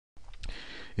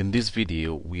In this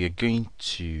video, we are going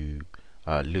to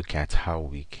look at how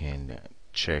we can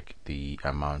check the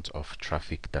amount of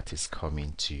traffic that is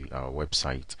coming to our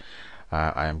website.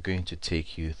 I am going to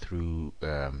take you through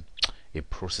a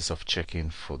process of checking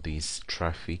for this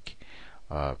traffic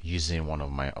using one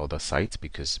of my other sites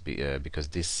because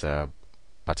this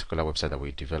particular website that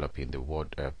we're developing, the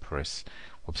WordPress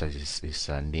website, is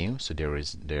new, so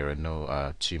there are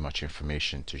no too much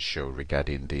information to show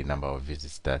regarding the number of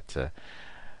visits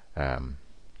um,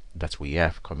 that we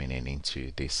have coming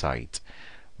into the site.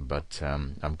 But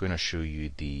I'm going to show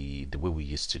you the way we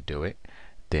used to do it.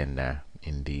 Then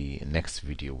in the next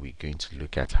video we're going to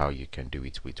look at how you can do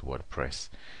it with WordPress.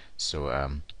 So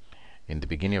in the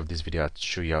beginning of this video, I'll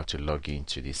show you how to log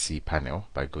into the cPanel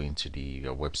by going to the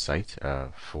website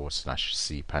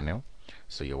 /cPanel.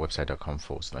 So your website.com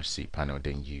 /cPanel.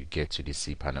 Then you get to the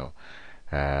cPanel,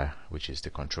 which is the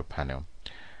control panel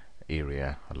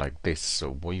area like this.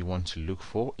 So what you want to look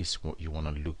for is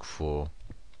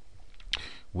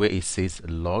where it says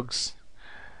logs,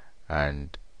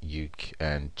 and you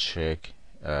can check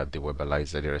the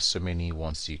Webalizer. There are so many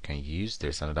ones you can use.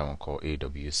 There's another one called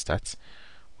AWS Stats,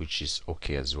 which is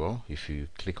okay as well. If you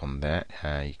click on that,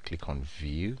 you click on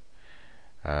view,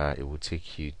 it will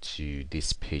take you to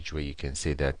this page where you can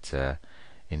see that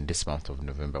in this month of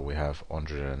November we have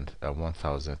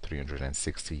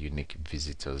 1,360 unique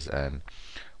visitors, and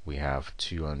we have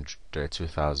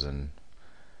 2,000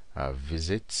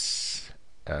 visits.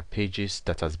 Pages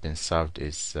that has been served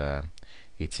is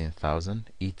 18,000.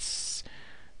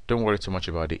 Don't worry too much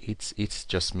about it. It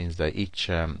just means that each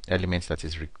element that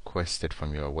is requested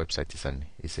from your website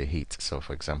is a hit. So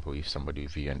for example, if somebody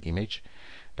view an image,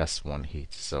 that's one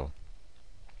hit. So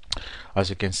as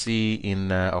you can see,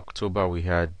 in October we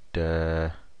had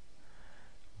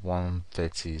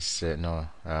 130.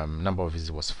 Number of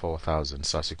visits was 4,000.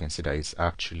 So as you can see, that it's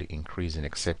actually increasing,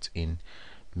 except in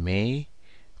May,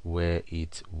 where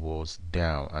it was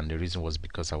down, and the reason was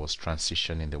because I was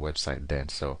transitioning the website then.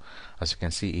 So as you can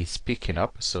see, it's picking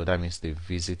up, so that means the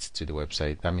visits to the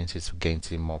website, that means it's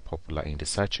getting more popular in the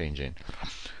search engine.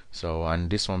 So,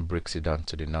 and this one breaks it down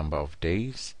to the number of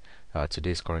days. Today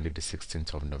is currently the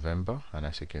 16th of November, and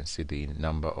as you can see, the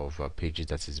number of pages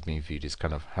that is being viewed is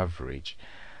kind of average.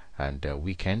 And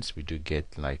weekends we do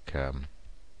get like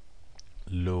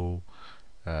low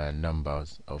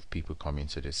numbers of people coming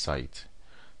to the site.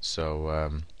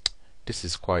 So this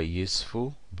is quite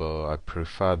useful, but I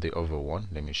prefer the other one.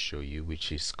 Let me show you,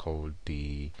 which is called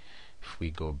if we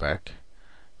go back,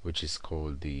 which is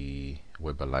called the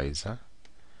Webalizer.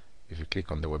 If you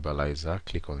click on the Webalizer,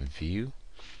 click on view,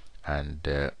 and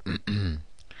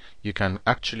you can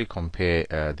actually compare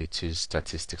the two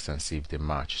statistics and see if they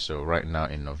match. So right now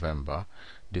in November,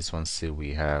 this one say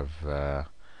we have the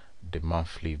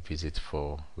monthly visit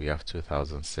we have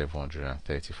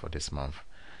 2,730 for this month.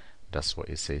 That's what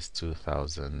it says,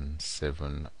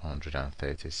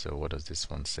 2,730. So what does this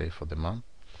one say for the month?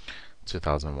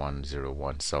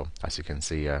 2,101. So as you can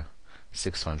see,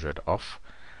 600 off.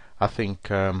 I think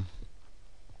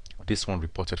this one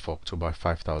reported for October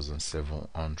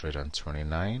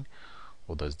 5,729.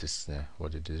 What does this?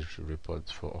 What did this report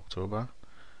for October?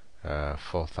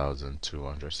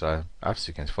 4,200. So as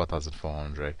you can see,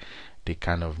 4,400. They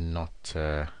kind of not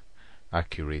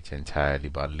accurate entirely,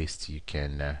 but at least you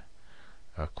can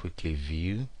quickly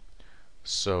view.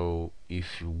 So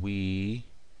if we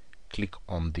click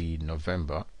on the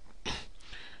November,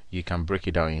 you can break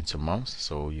it down into months,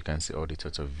 so you can see all the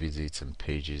total visits and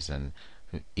pages and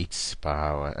hits per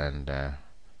hour and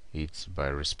hits by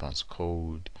response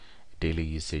code, daily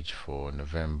usage for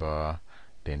November,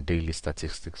 then daily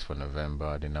statistics for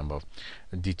November, the number of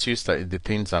the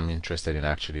things I'm interested in,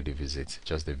 actually the visit,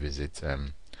 just the visit.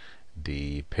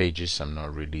 The pages I'm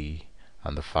not really,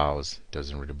 and the files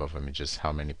doesn't really bother me, just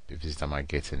how many visits am I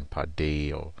getting per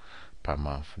day or per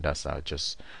month. That's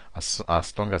just as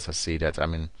long as I see that. I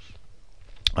mean,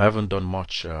 I haven't done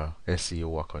much SEO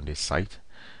work on this site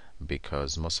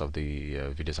because most of the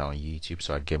videos are on YouTube,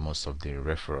 so I get most of the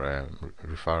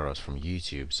referrals from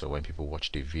YouTube. So when people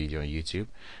watch the video on YouTube,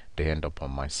 they end up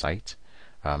on my site.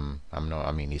 I'm not,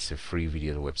 I mean, it's a free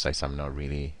video website, so I'm not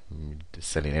really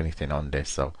selling anything on there,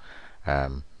 so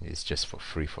it's just for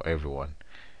free for everyone.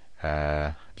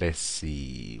 Let's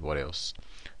see what else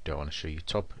do I want to show you.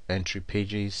 Top entry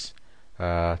pages,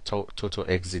 total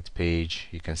exit page.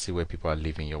 You can see where people are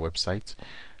leaving your website.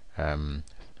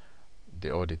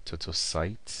 The audit total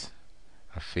site.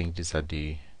 I think these are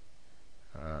the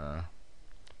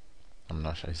I'm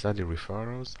not sure, is that the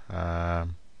referrals?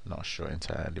 Not sure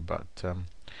entirely, but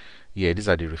Yeah, these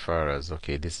are the referrals.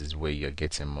 Okay, this is where you're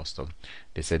getting most of.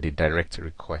 They said the direct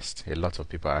request. A lot of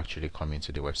people are actually coming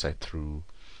to the website through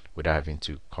without having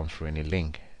to come through any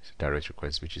link. Direct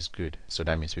request, which is good. So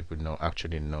that means people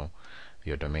actually know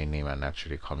your domain name and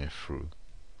actually coming through.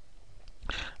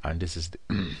 And this is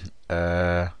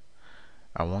the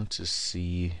I want to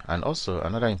see, and also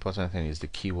another important thing is the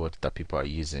keywords that people are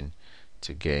using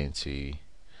to get into.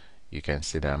 You can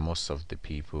see that most of the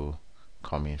people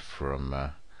coming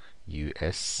from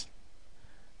US,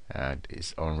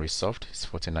 is unresolved. It's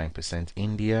 49%.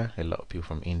 India, a lot of people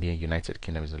from India. United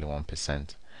Kingdom is only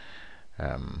 1%.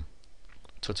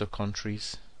 Total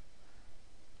countries,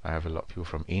 I have a lot of people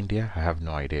from India. I have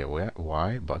no idea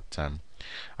why, but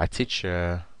I teach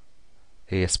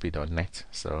ASP.NET,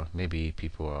 so maybe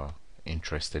people are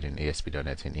interested in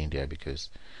ASP.NET in India because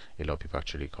a lot of people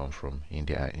actually come from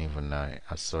India. And even I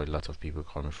saw a lot of people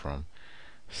coming from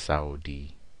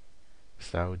Saudi.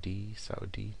 Saudi.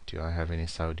 Do I have any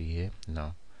Saudi here?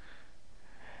 No.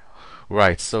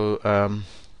 Right. So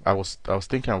I was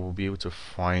thinking I will be able to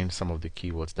find some of the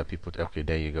keywords that people. Okay,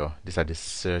 there you go. These are the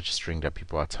search string that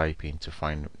people are typing to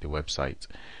find the website.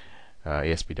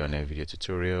 ASP.NET video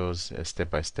tutorials,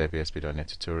 step-by-step ASP.NET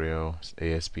tutorial,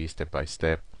 ASP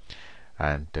step-by-step,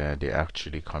 and they're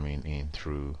actually coming in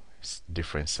through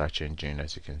different search engine.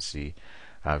 As you can see,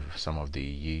 I have some of the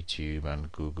YouTube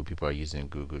and Google. People are using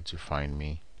Google to find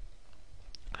me,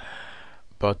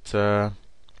 but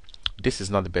this is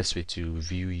not the best way to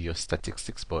view your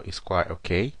statistics, but it's quite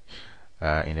okay.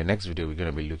 In the next video, we're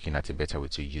going to be looking at a better way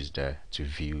to use to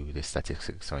view the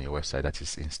statistics on your website. That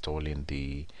is installing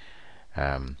the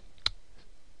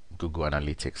Google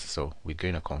Analytics. So we're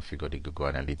going to configure the Google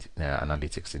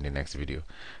Analytics in the next video.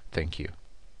 Thank you.